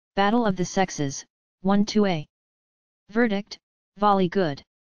Battle of the Sexes, 1-2A. Verdict, Volley good.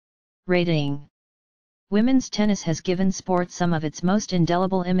 Rating. Women's tennis has given sport some of its most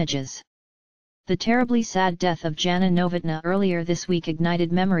indelible images. The terribly sad death of Jana Novotna earlier this week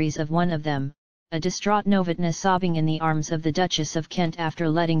ignited memories of one of them, a distraught Novotna sobbing in the arms of the Duchess of Kent after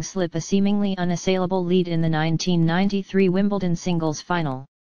letting slip a seemingly unassailable lead in the 1993 Wimbledon singles final.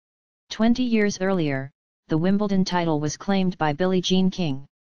 20 years earlier, the Wimbledon title was claimed by Billie Jean King.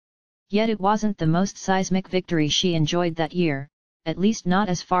 Yet it wasn't the most seismic victory she enjoyed that year, at least not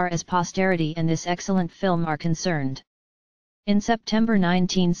as far as posterity and this excellent film are concerned. In September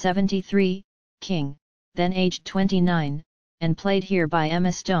 1973, King, then aged 29, and played here by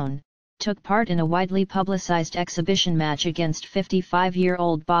Emma Stone, took part in a widely publicized exhibition match against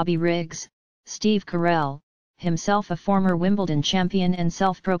 55-year-old Bobby Riggs, Steve Carell, himself a former Wimbledon champion and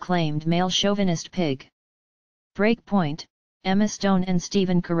self-proclaimed male chauvinist pig. Breakpoint, Emma Stone and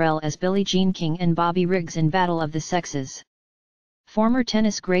Stephen Carell as Billie Jean King and Bobby Riggs in Battle of the Sexes. Former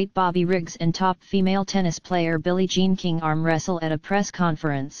tennis great Bobby Riggs and top female tennis player Billie Jean King arm wrestle at a press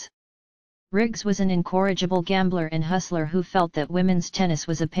conference. Riggs was an incorrigible gambler and hustler who felt that women's tennis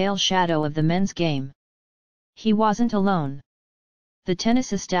was a pale shadow of the men's game. He wasn't alone. The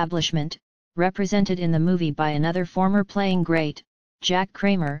tennis establishment, represented in the movie by another former playing great, Jack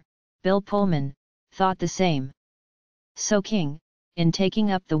Kramer, Bill Pullman, thought the same. So King, in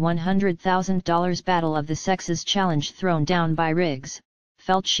taking up the $100,000 Battle of the Sexes challenge thrown down by Riggs,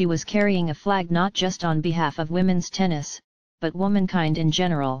 felt she was carrying a flag not just on behalf of women's tennis, but womankind in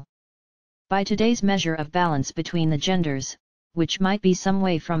general. By today's measure of balance between the genders, which might be some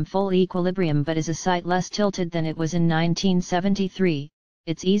way from full equilibrium but is a sight less tilted than it was in 1973,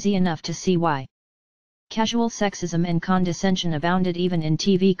 it's easy enough to see why. Casual sexism and condescension abounded even in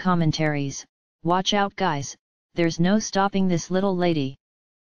TV commentaries. Watch out guys, there's no stopping this little lady.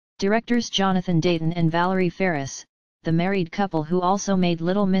 Directors Jonathan Dayton and Valerie Faris, the married couple who also made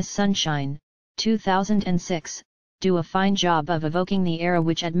Little Miss Sunshine, 2006, do a fine job of evoking the era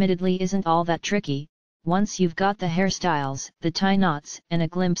which admittedly isn't all that tricky, once you've got the hairstyles, the tie knots and a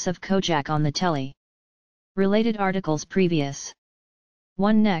glimpse of Kojak on the telly. Related articles previous.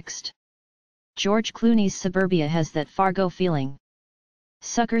 1 next. George Clooney's Suburbia has that Fargo feeling.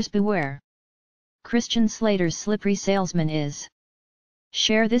 Suckers beware. Christian Slater's Slippery Salesman is.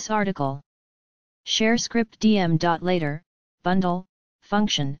 Share this article. Share script dm.later, bundle,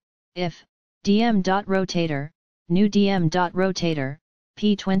 function, if, dm.rotator, new dm.rotator,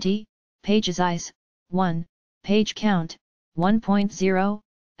 p20, pages eyes, 1, page count, 1.0,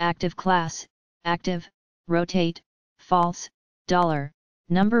 active class, active, rotate, false, dollar,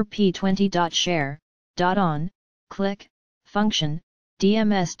 number p20.share, .on, click, function,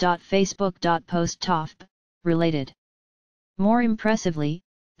 dms.facebook.post related. More impressively,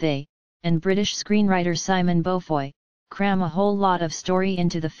 they, and British screenwriter Simon Beaufoy, cram a whole lot of story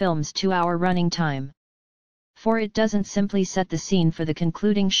into the film's 2-hour running time. For it doesn't simply set the scene for the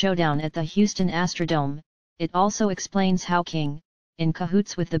concluding showdown at the Houston Astrodome, it also explains how King, in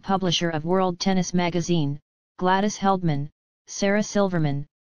cahoots with the publisher of World Tennis magazine, Gladys Heldman, Sarah Silverman,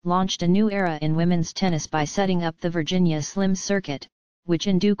 launched a new era in women's tennis by setting up the Virginia Slim Circuit, which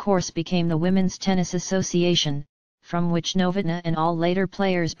in due course became the Women's Tennis Association, from which Novotna and all later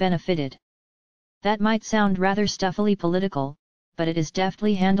players benefited. That might sound rather stuffily political, but it is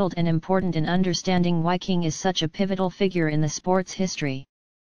deftly handled and important in understanding why King is such a pivotal figure in the sport's history.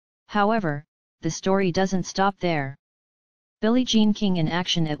 However, the story doesn't stop there. Billie Jean King in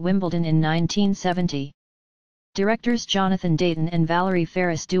action at Wimbledon in 1970. Directors Jonathan Dayton and Valerie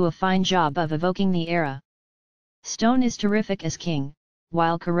Faris do a fine job of evoking the era. Stone is terrific as King,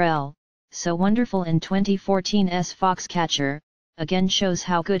 while Carell, so wonderful in 2014's Foxcatcher, again shows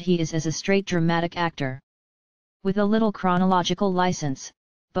how good he is as a straight dramatic actor. With a little chronological license,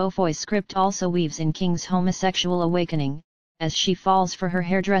 Beaufoy's script also weaves in King's homosexual awakening, as she falls for her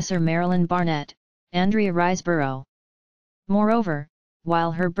hairdresser Marilyn Barnett, Andrea Riseborough. Moreover,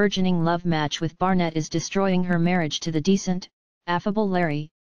 while her burgeoning love match with Barnett is destroying her marriage to the decent, affable Larry,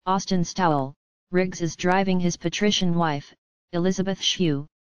 Austin Stowell, Riggs is driving his patrician wife, Elizabeth Shue,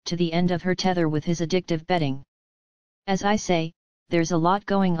 to the end of her tether with his addictive betting. As I say, there's a lot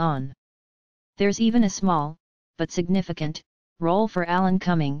going on. There's even a small, but significant, role for Alan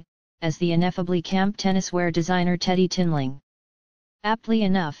Cumming, as the ineffably camp tenniswear designer Teddy Tinling. Aptly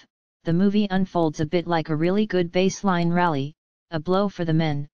enough, the movie unfolds a bit like a really good baseline rally, a blow for the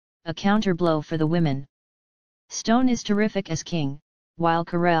men, a counterblow for the women. Stone is terrific as King, while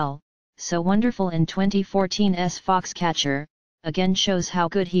Carell, so wonderful in 2014's Foxcatcher, again shows how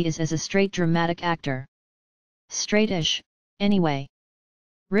good he is as a straight dramatic actor. Straight-ish, anyway.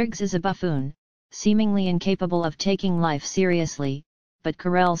 Riggs is a buffoon, seemingly incapable of taking life seriously, but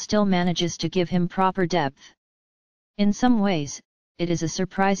Carell still manages to give him proper depth. In some ways, it is a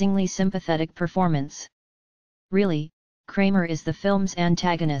surprisingly sympathetic performance. Really, Kramer is the film's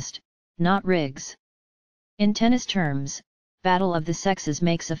antagonist, not Riggs. In tennis terms, Battle of the Sexes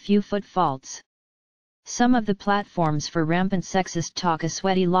makes a few foot-faults. Some of the platforms for rampant sexist talk, a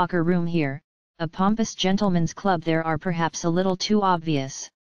sweaty locker room here, a pompous gentleman's club there, are perhaps a little too obvious.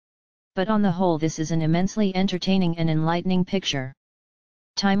 But on the whole, this is an immensely entertaining and enlightening picture.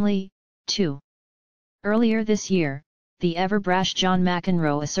 Timely, too. Earlier this year, the ever-brash John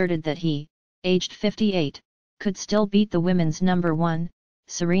McEnroe asserted that he, aged 58, could still beat the women's number one,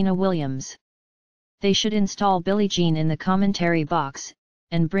 Serena Williams. They should install Billie Jean in the commentary box,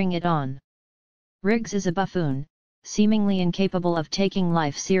 and bring it on. Riggs is a buffoon, seemingly incapable of taking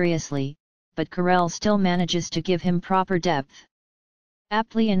life seriously, but Carell still manages to give him proper depth.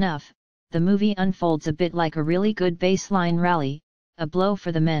 Aptly enough, the movie unfolds a bit like a really good baseline rally, a blow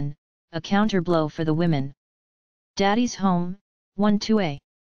for the men, a counter-blow for the women. Daddy's Home, 1-2A.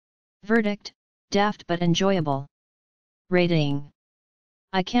 Verdict, daft but enjoyable. Rating.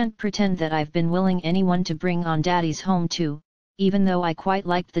 I can't pretend that I've been willing anyone to bring on Daddy's Home 2, even though I quite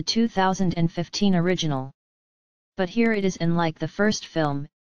liked the 2015 original. But here it is, and like the first film,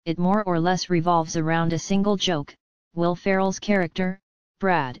 it more or less revolves around a single joke. Will Ferrell's character,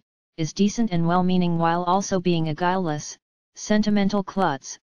 Brad, is decent and well-meaning while also being a guileless, sentimental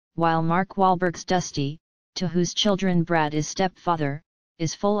klutz, while Mark Wahlberg's Dusty, to whose children Brad is stepfather,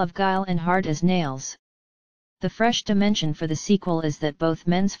 is full of guile and hard as nails. The fresh dimension for the sequel is that both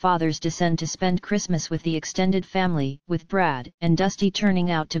men's fathers descend to spend Christmas with the extended family, with Brad and Dusty turning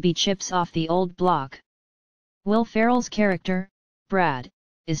out to be chips off the old block. Will Ferrell's character, Brad,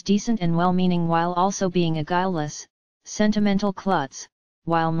 is decent and well-meaning while also being a guileless, sentimental klutz,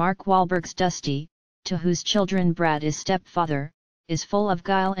 while Mark Wahlberg's Dusty, to whose children Brad is stepfather, is full of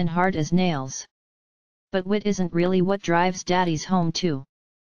guile and hard as nails. But wit isn't really what drives Daddy's Home 2.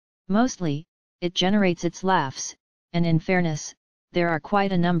 Mostly, it generates its laughs, and in fairness, there are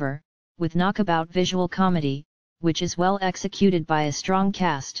quite a number, with knockabout visual comedy, which is well executed by a strong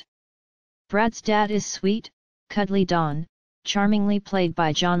cast. Brad's dad is sweet, cuddly Don, charmingly played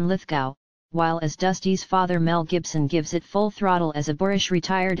by John Lithgow, while as Dusty's father Mel Gibson gives it full throttle as a boorish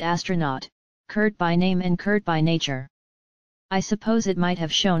retired astronaut, curt by name and curt by nature. I suppose it might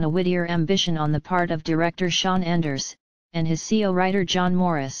have shown a wittier ambition on the part of director Sean Anders, and his CO writer John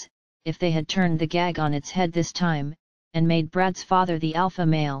Morris, if they had turned the gag on its head this time, and made Brad's father the alpha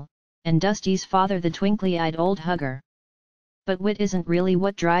male, and Dusty's father the twinkly-eyed old hugger. But wit isn't really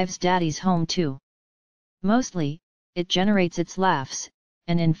what drives Daddy's Home 2. Mostly, it generates its laughs,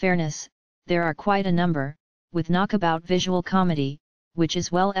 and in fairness, there are quite a number, with knockabout visual comedy, which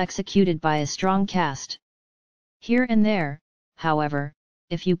is well executed by a strong cast. Here and there, however,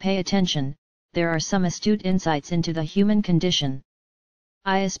 if you pay attention, there are some astute insights into the human condition.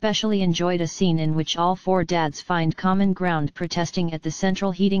 I especially enjoyed a scene in which all four dads find common ground protesting at the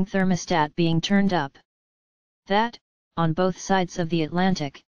central heating thermostat being turned up. That, on both sides of the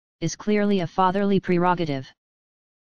Atlantic, is clearly a fatherly prerogative.